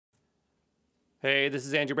Hey, this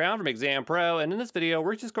is Andrew Brown from Exam Pro, and in this video,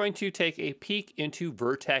 we're just going to take a peek into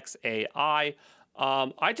Vertex AI.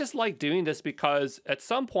 I just like doing this because at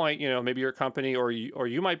some point, maybe your company or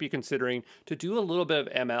you might be considering to do a little bit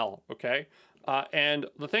of ML, okay? And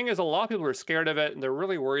the thing is, a lot of people are scared of it, and they're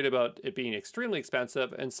really worried about it being extremely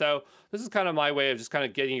expensive. And so this is kind of my way of just kind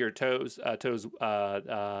of getting your toes into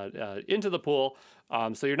the pool,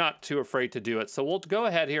 so you're not too afraid to do it. So we'll go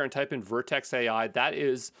ahead here and type in Vertex AI. That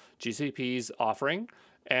is GCP's offering,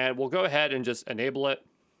 and we'll go ahead and just enable it.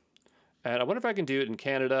 And I wonder if I can do it in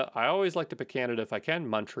Canada. I always like to pick Canada if I can.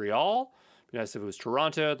 Montreal. Be nice if it was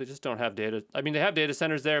Toronto. They just don't have data. I mean, they have data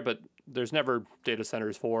centers there, but there's never data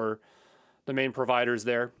centers for the main providers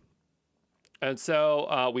there. And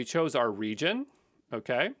so we chose our region,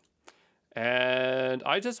 okay? And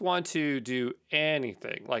I just want to do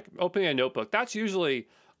anything, like opening a notebook. That's usually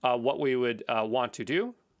what we would want to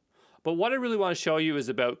do. But what I really want to show you is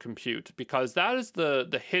about compute, because that is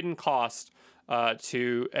the hidden cost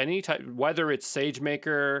to any type, whether it's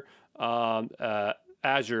SageMaker,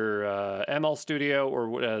 Azure ML Studio,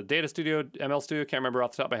 or Data Studio, ML Studio, can't remember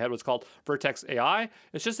off the top of my head what's called, Vertex AI.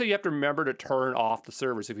 It's just that you have to remember to turn off the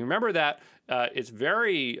servers. If you remember that, it's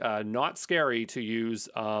very not scary to use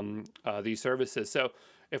these services. So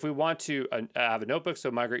if we want to have a notebook, so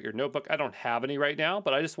migrate your notebook. I don't have any right now,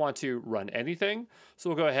 but I just want to run anything. So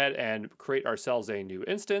we'll go ahead and create ourselves a new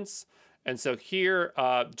instance. And so here,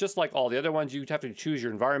 just like all the other ones, you have to choose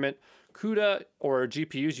your environment. CUDA or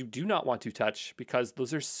GPUs you do not want to touch because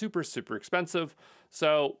those are super, super expensive.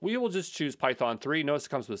 So we will just choose Python 3. Notice it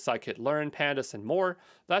comes with scikit-learn, pandas, and more.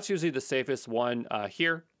 That's usually the safest one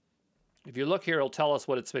here. If you look here, it'll tell us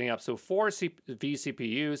what it's spinning up. So 4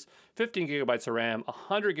 vCPUs, 15 gigabytes of RAM,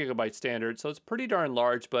 100 gigabytes standard. So it's pretty darn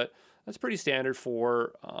large, but that's pretty standard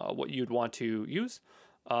for what you'd want to use.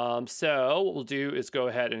 So what we'll do is go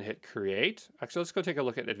ahead and hit create. Actually, let's go take a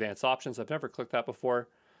look at advanced options. I've never clicked that before.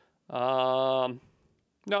 No,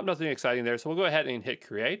 nothing exciting there. So we'll go ahead and hit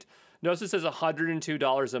create. Notice it says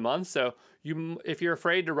 $102 a month. So if you're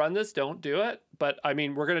afraid to run this, don't do it. But I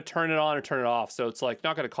mean, we're going to turn it on or turn it off. So it's like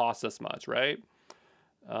not going to cost us much, right?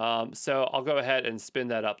 So I'll go ahead and spin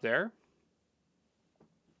that up there.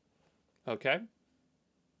 Okay.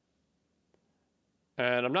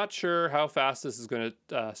 And I'm not sure how fast this is going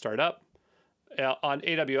to start up. On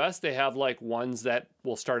AWS, they have like ones that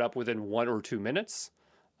will start up within 1 or 2 minutes.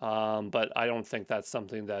 But I don't think that's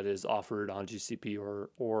something that is offered on GCP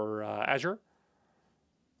or Azure.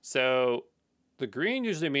 So the green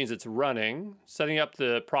usually means it's running, setting up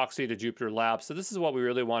the proxy to Jupyter Lab. So this is what we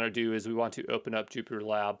really want to do, is we want to open up Jupyter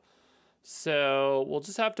Lab. So we'll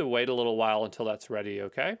just have to wait a little while until that's ready,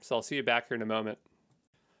 okay? So I'll see you back here in a moment.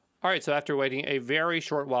 All right, so after waiting a very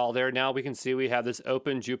short while there, now we can see we have this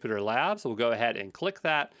open Jupyter Lab. So we'll go ahead and click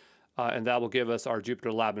that. And that will give us our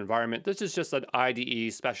Jupyter Lab environment. This is just an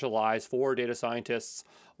IDE specialized for data scientists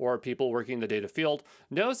or people working in the data field.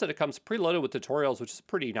 Notice that it comes preloaded with tutorials, which is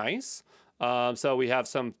pretty nice. So we have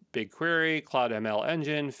some BigQuery, Cloud ML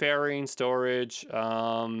Engine, Fairing, storage.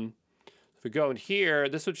 If we go in here,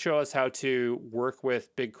 this would show us how to work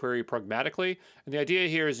with BigQuery pragmatically. And the idea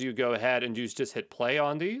here is you go ahead and just hit play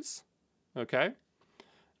on these, okay?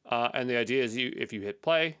 And the idea is if you hit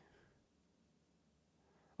play,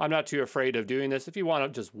 I'm not too afraid of doing this. If you want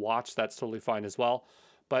to just watch, that's totally fine as well.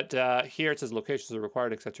 But here it says locations are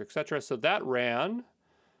required, et cetera, et cetera. So that ran.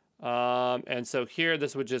 And so here,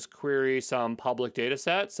 this would just query some public data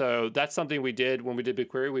set. So that's something we did when we did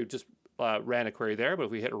BigQuery. We just ran a query there. But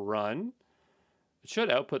if we hit run, it should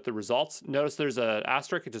output the results. Notice there's an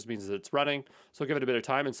asterisk. It just means that it's running. So we'll give it a bit of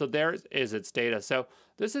time. And so there is its data. So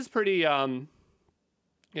this is pretty,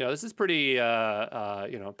 pretty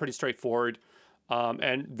straightforward.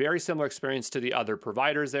 And very similar experience to the other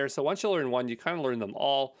providers there. So once you learn one, you kind of learn them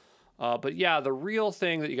all. But yeah, the real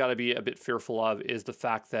thing that you got to be a bit fearful of is the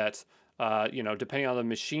fact that, depending on the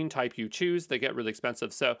machine type you choose, they get really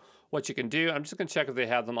expensive. So what you can do, I'm just going to check if they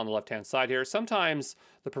have them on the left-hand side here. Sometimes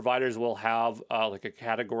the providers will have like a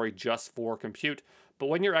category just for compute. But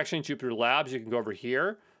when you're actually in Jupyter Labs, you can go over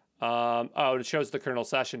here. It shows the kernel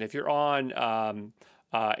session. If you're on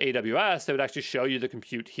AWS, they would actually show you the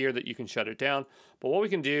compute here that you can shut it down. But what we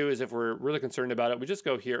can do is, if we're really concerned about it, we just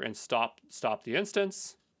go here and stop the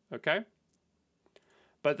instance, okay?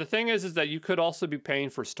 But the thing is that you could also be paying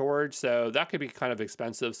for storage, so that could be kind of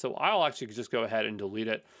expensive. So I'll actually just go ahead and delete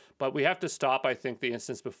it. But we have to stop, I think, the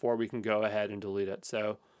instance before we can go ahead and delete it.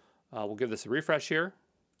 So we'll give this a refresh here,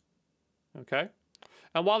 okay?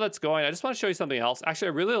 And while that's going, I just want to show you something else. Actually,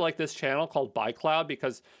 I really like this channel called ByCloud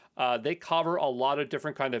because they cover a lot of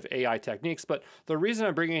different kind of AI techniques. But the reason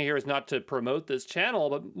I'm bringing it here is not to promote this channel,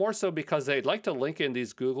 but more so because they'd like to link in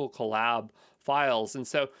these Google Colab files. And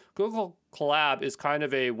so Google Colab is kind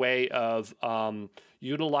of a way of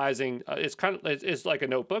utilizing. It's like a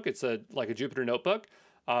notebook. It's like a Jupyter notebook.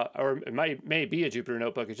 Or it may be a Jupyter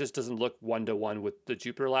notebook. It just doesn't look one-to-one with the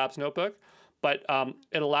Jupyter Labs notebook. But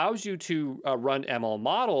it allows you to run ML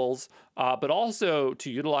models, but also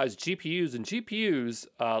to utilize GPUs. And GPUs,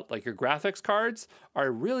 like your graphics cards,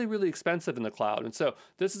 are really, really expensive in the cloud. And so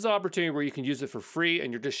this is an opportunity where you can use it for free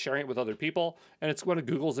and you're just sharing it with other people. And it's one of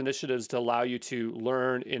Google's initiatives to allow you to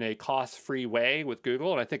learn in a cost-free way with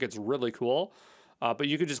Google. And I think it's really cool. But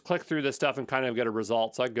you could just click through this stuff and kind of get a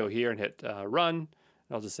result. So I can go here and hit run.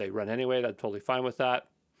 I'll just say run anyway. That's totally fine with that.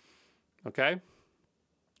 Okay.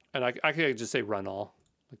 And I could just say run all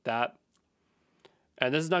like that.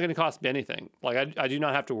 And this is not going to cost me anything. Like I do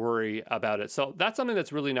not have to worry about it. So that's something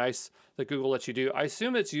that's really nice that Google lets you do. I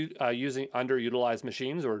assume it's using underutilized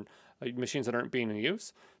machines or machines that aren't being in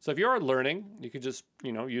use. So if you are learning, you could just,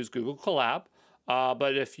 use Google Colab.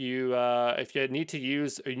 But if you need to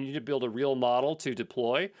use, or you need to build a real model to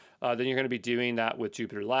deploy, then you're going to be doing that with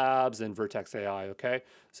Jupyter Labs and Vertex AI, okay?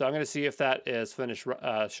 So I'm going to see if that is finished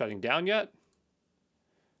shutting down yet.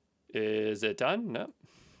 Is it done? No.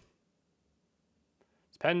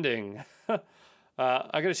 It's pending. I'm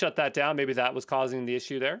going to shut that down. Maybe that was causing the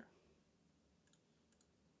issue there.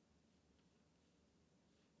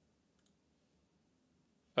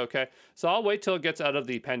 Okay, so I'll wait till it gets out of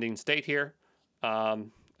the pending state here.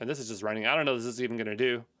 And this is just running. I don't know what this is even going to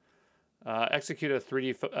do. Execute a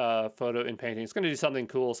 3D photo in painting. It's going to do something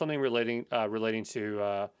cool, something relating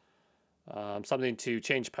to something to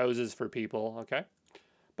change poses for people. Okay.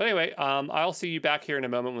 But anyway, I'll see you back here in a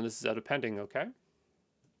moment when this is out of pending. Okay.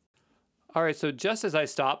 All right. So just as I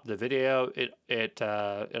stopped the video, it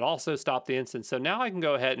also stopped the instance. So now I can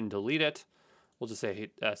go ahead and delete it. We'll just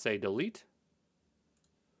say delete.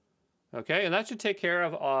 Okay, and that should take care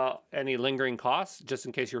of any lingering costs, just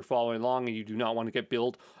in case you're following along and you do not want to get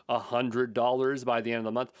billed $100 by the end of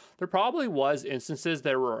the month. There probably was instances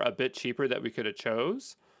that were a bit cheaper that we could have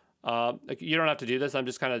chose. You don't have to do this. I'm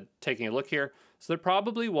just kind of taking a look here. So there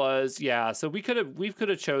probably was, yeah. So we could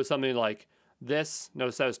have chose something like this.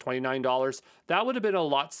 Notice that was $29. That would have been a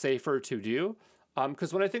lot safer to do.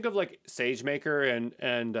 Because when I think of like SageMaker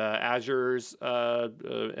and Azure's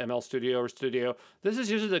ML Studio or Studio, this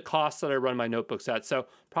is usually the cost that I run my notebooks at. So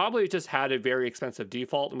probably it just had a very expensive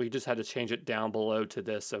default and we just had to change it down below to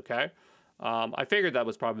this, okay? I figured that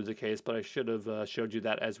was probably the case, but I should have showed you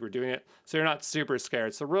that as we're doing it. So you're not super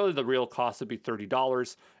scared. So really the real cost would be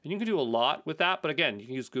 $30. And you can do a lot with that. But again, you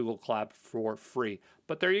can use Google Colab for free.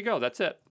 But there you go. That's it.